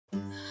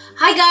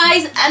Hi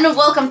guys, and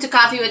welcome to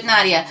Coffee with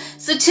Nadia.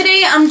 So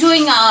today I'm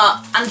doing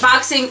a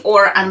unboxing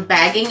or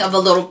unbagging of a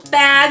little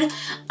bag.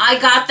 I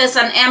got this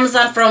on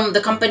Amazon from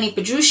the company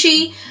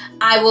PIJUSHI.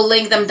 I will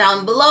link them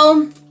down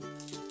below.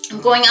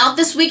 I'm going out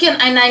this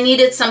weekend and I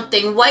needed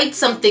something white,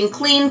 something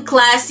clean,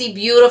 classy,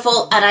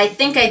 beautiful, and I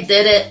think I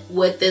did it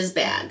with this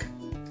bag.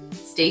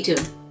 Stay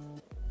tuned.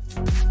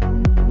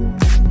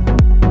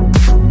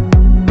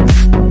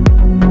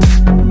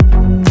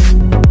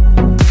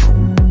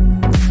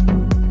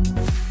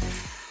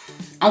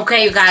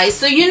 Okay, you guys,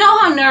 so you know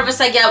how nervous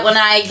I get when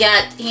I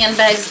get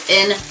handbags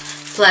in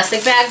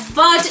plastic bag,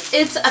 but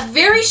it's a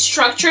very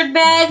structured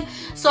bag,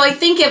 so I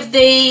think if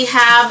they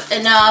have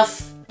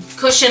enough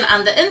cushion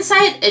on the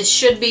inside, it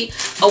should be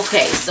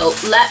okay. So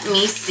let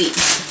me see.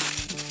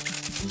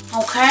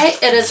 Okay,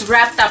 it is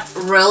wrapped up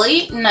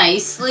really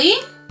nicely,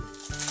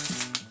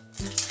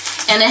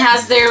 and it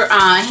has their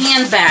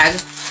handbag.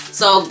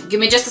 So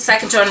give me just a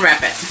second to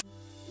unwrap it.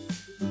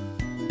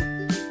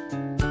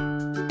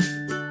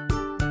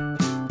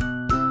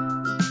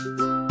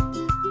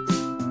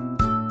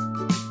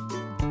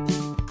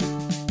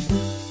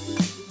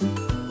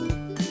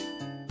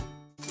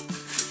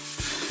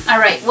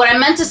 Alright, what I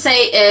meant to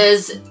say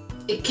is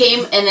it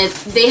came in it,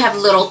 they have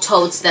little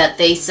totes that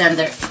they send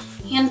their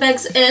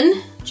handbags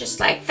in,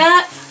 just like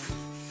that.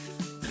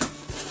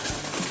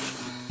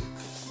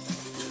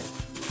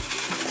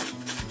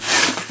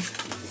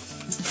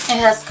 It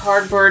has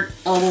cardboard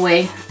all the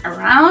way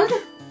around.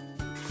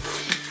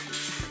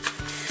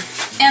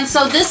 And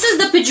so this is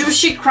the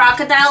PIJUSHI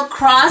Crocodile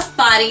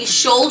Crossbody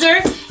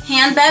Shoulder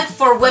Handbag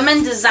for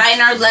Women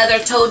Designer Leather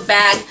Tote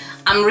Bag.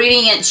 I'm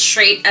reading it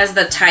straight as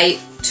the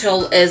title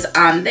is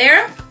on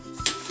there.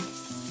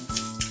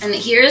 And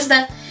here's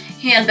the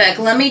handbag.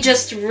 Let me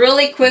just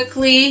really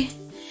quickly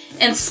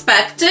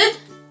inspect it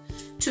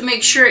to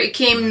make sure it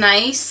came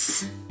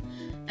nice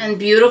and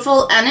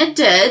beautiful, and it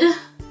did.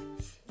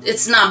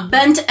 It's not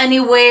bent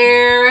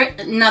anywhere,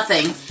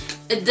 nothing.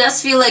 It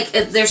does feel like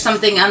there's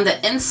something on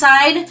the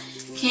inside.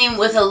 Came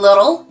with a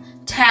little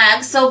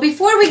tag. So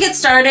before we get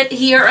started,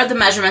 here are the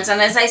measurements,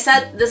 and as I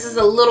said, this is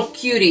a little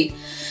cutie.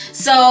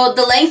 So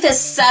the length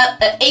is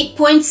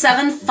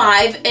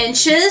 8.75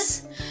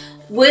 inches,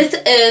 width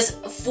is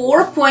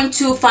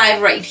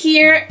 4.25 right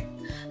here,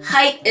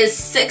 height is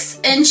 6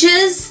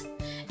 inches,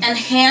 and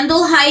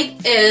handle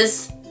height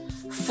is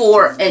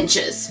 4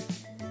 inches.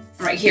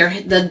 Right here,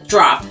 the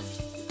drop.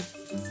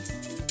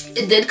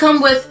 It did come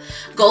with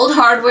gold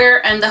hardware,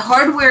 and the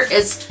hardware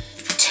is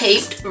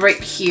taped right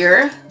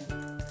here.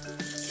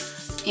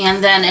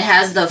 And then it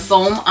has the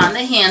foam on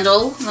the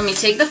handle. Let me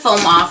take the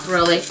foam off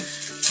really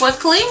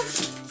quickly.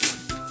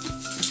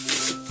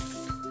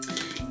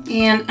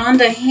 And on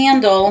the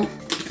handle,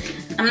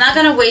 I'm not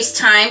gonna waste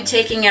time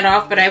taking it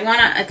off, but I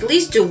wanna at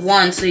least do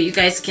one so you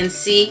guys can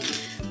see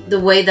the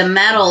way the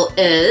metal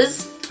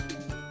is.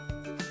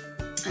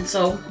 And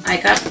so I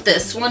got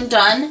this one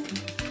done.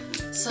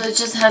 So it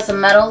just has a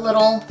metal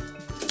little,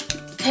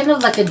 kind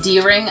of like a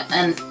D-ring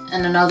and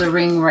another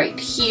ring right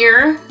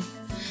here.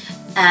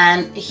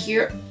 And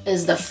here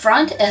is the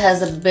front. It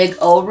has a big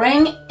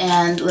O-ring,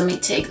 and let me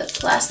take the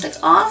plastic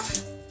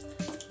off.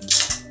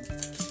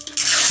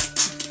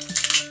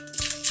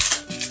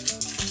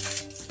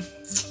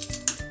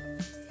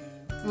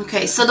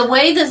 Okay, so the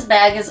way this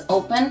bag is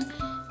open,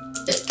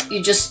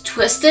 you just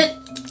twist it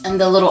and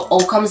the little O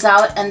comes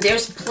out, and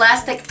there's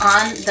plastic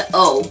on the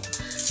O.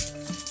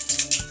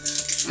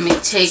 Let me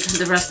take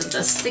the rest of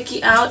the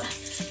sticky out.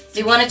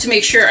 They wanted to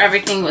make sure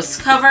everything was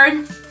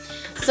covered.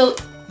 So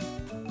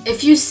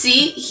if you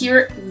see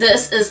here,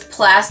 this is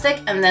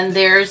plastic, and then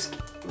there's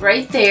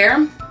right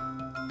there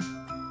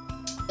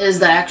is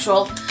the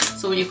actual.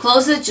 So when you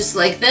close it just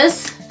like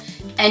this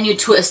and you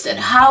twist it,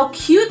 how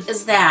cute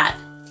is that?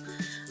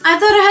 I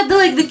thought it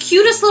had the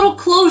cutest little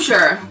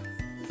closure.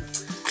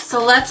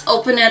 So let's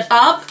open it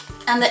up,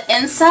 and the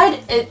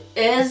inside it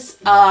is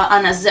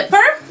on a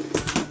zipper.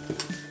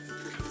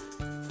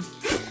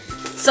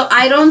 So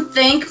I don't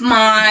think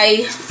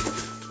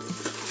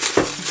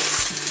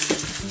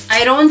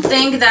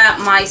that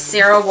my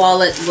Sarah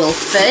wallet will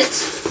fit.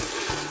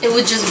 It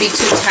would just be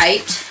too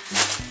tight.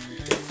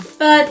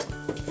 But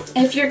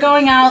if you're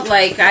going out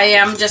like I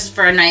am just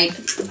for a night,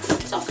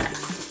 it's okay.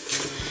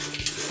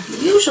 I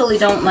usually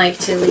don't like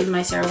to leave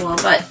my Sarah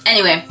wallet, but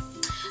anyway.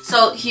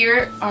 So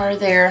here are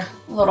their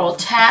little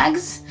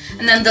tags.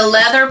 And then the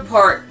leather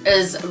part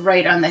is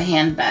right on the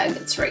handbag.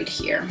 It's right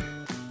here.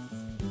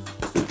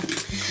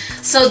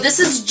 So this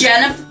is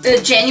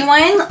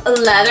genuine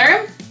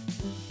leather.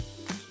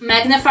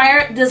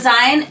 Magnifier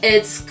design.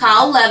 It's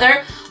cow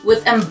leather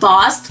with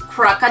embossed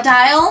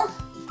crocodile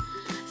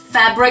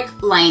fabric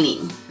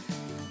lining.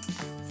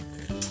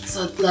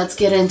 So let's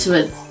get into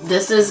it.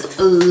 This is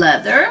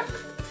leather,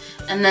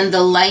 and then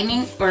the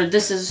lining, or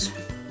this is,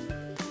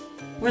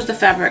 where's the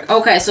fabric?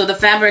 Okay, so the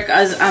fabric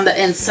is on the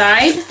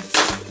inside.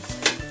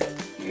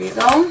 Here you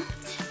go.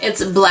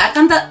 It's black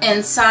on the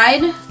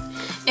inside.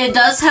 It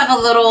does have a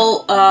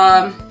little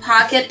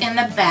pocket in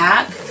the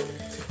back.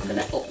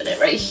 gonna open it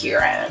right here.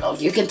 I don't know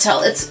if you can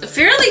tell. It's a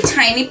fairly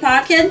tiny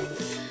pocket,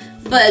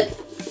 but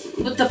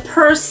with the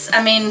purse,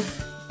 I mean,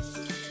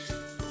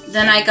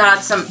 then I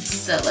got some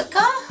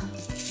silica.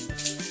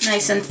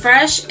 Nice and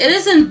fresh. It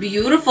is in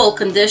beautiful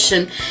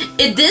condition.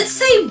 It did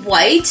say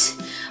white,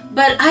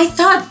 but I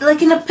thought,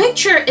 like in a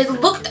picture, it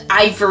looked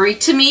ivory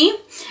to me.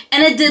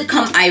 And it did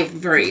come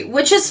ivory,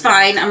 which is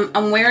fine.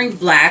 I'm wearing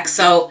black,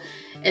 so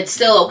it's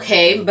still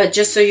okay, but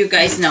just so you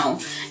guys know.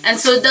 And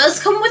so it does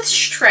come with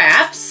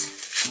straps.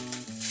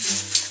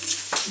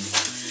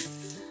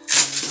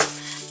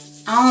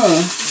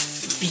 Oh,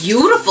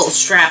 beautiful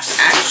straps,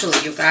 actually,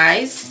 you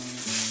guys.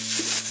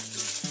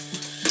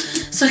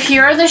 So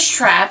here are the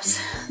straps.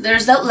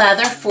 There's that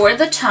leather for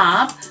the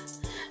top.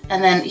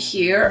 And then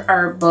here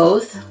are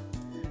both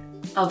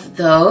of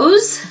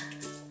those.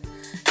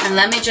 And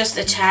let me just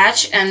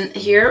attach, and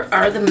here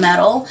are the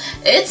metal.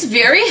 It's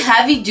very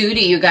heavy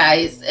duty, you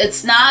guys.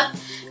 It's not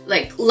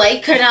like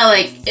light, kind of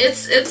like,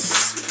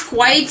 it's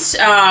quite,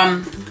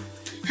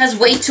 has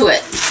weight to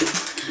it,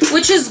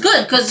 which is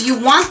good because you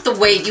want the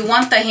weight. You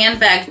want the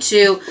handbag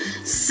to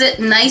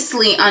sit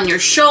nicely on your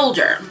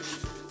shoulder.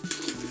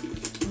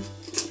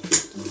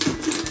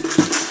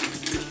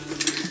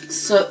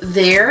 So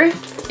there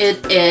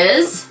it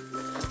is.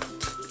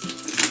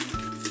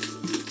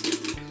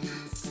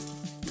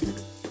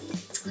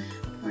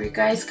 There you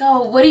guys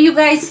go. What do you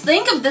guys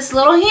think of this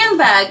little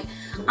handbag?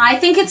 I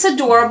think it's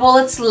adorable.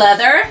 It's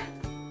leather.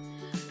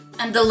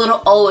 And the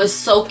little O is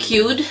so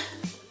cute.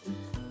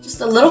 Just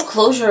the little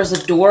closure is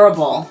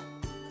adorable.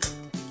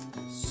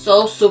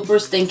 So super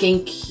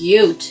stinking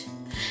cute.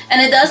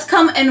 And it does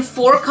come in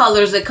 4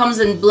 colors. It comes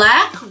in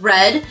black,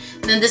 red,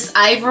 and then this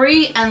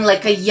ivory, and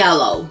like a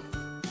yellow.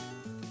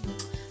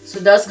 So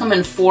it does come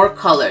in 4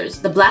 colors.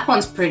 The black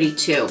one's pretty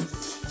too.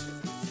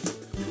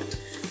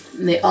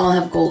 And they all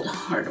have gold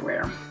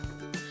hardware.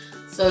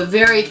 So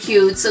very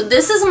cute. So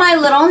this is my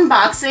little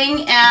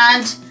unboxing,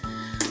 and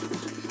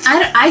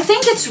I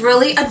think it's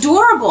really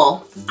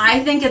adorable. I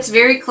think it's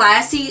very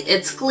classy.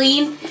 It's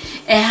clean.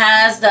 It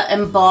has the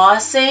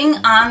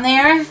embossing on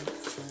there.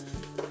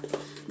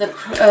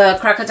 The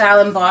crocodile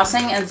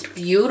embossing, and it's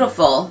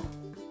beautiful.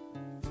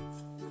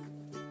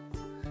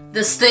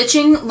 The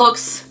stitching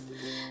looks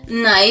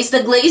nice.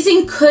 The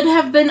glazing could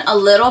have been a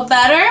little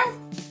better,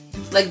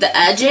 like the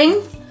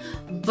edging.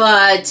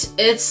 But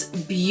it's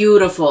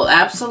beautiful,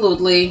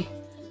 absolutely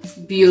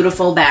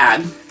beautiful bag.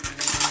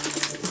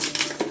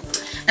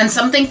 And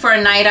something for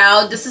a night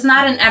out. This is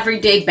not an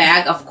everyday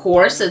bag, of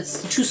course.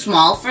 It's too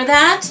small for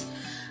that.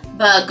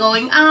 But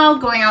going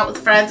out with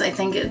friends, I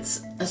think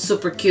it's a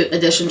super cute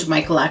addition to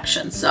my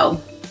collection. So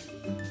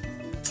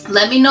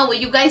let me know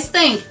what you guys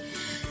think.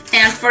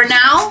 And for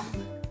now,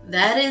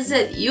 that is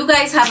it. You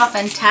guys have a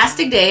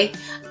fantastic day.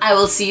 I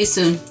will see you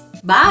soon.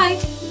 Bye.